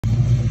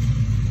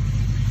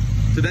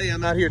Today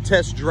I'm out here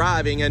test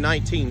driving a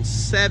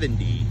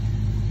 1970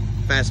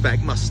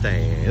 Fastback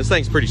Mustang. This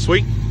thing's pretty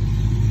sweet.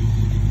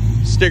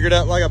 Stickered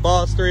up like a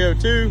Boss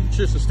 302. It's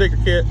just a sticker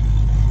kit.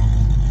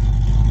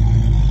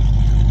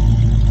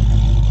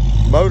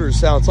 Motor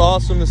sounds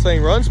awesome. This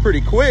thing runs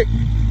pretty quick.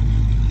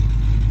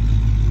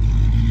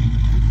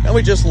 And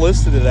we just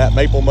listed it at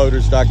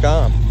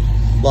maplemotors.com.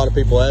 A lot of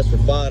people ask for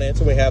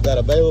financing. We have that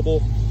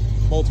available.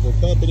 Multiple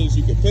companies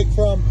you can pick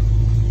from.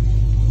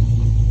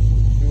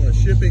 If you want a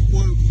shipping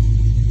quote,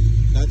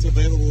 that's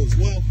available as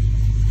well.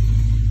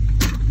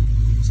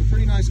 It's a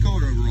pretty nice car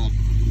overall.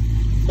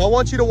 I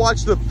want you to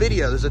watch the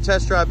video. There's a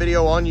test drive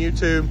video on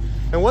YouTube.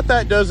 And what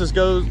that does is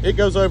it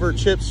goes over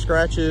chips,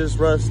 scratches,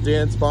 rust,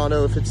 dents,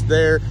 Bono. If it's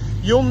there,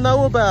 you'll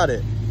know about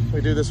it.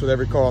 We do this with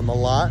every car on the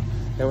lot.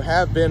 And we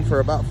have been for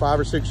about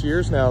 5 or 6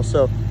 years now.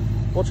 So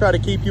we'll try to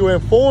keep you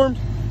informed.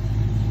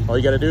 All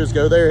you got to do is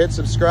go there, hit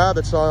subscribe.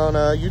 It's on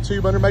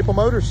YouTube under Maple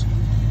Motors.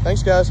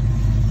 Thanks, guys.